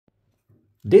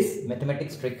This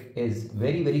mathematics trick is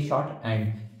very short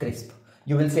and crisp.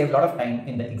 You will save a lot of time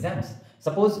in the exams.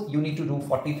 Suppose you need to do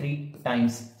 43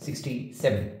 times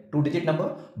 67, two-digit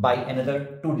number by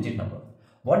another two-digit number.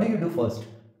 What do you do first?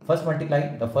 First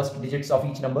multiply the first digits of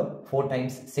each number. 4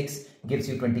 times 6 gives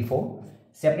you 24.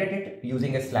 Separate it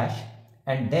using a slash,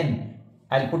 and then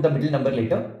I'll put the middle number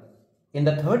later. In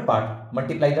the third part,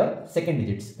 multiply the second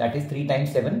digits, that is 3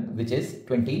 times 7, which is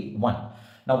 21.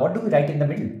 Now what do we write in the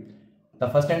middle? The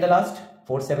first and the last,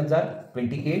 4 7s are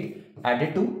 28,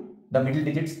 added to the middle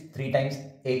digits 3 times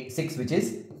 6, which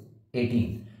is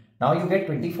 18. Now you get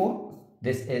 24,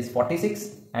 this is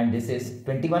 46 and this is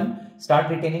 21. Start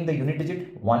retaining the unit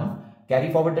digit 1,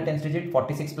 carry forward the tens digit,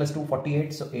 46 plus 2,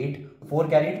 48, so 8, 4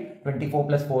 carried, 24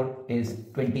 plus 4 is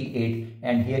 28,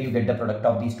 and here you get the product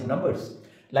of these two numbers.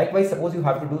 Likewise, suppose you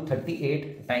have to do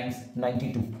 38 times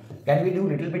 92. Can we do a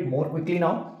little bit more quickly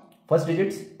now? First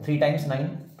digits 3 times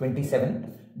 9,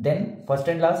 27. Then first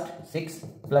and last 6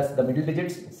 plus the middle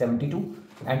digits 72.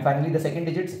 And finally the second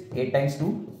digits 8 times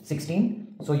 2,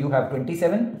 16. So you have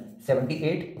 27,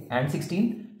 78 and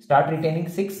 16. Start retaining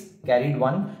 6, carried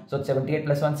 1. So 78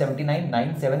 plus 1, 79,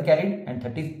 9, 7 carried, and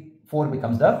 34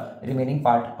 becomes the remaining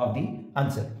part of the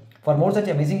answer. For more such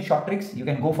amazing short tricks, you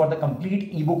can go for the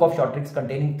complete ebook of short tricks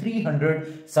containing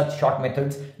 300 such short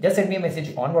methods. Just send me a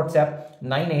message on WhatsApp.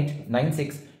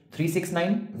 9896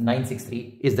 369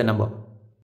 963 is the number.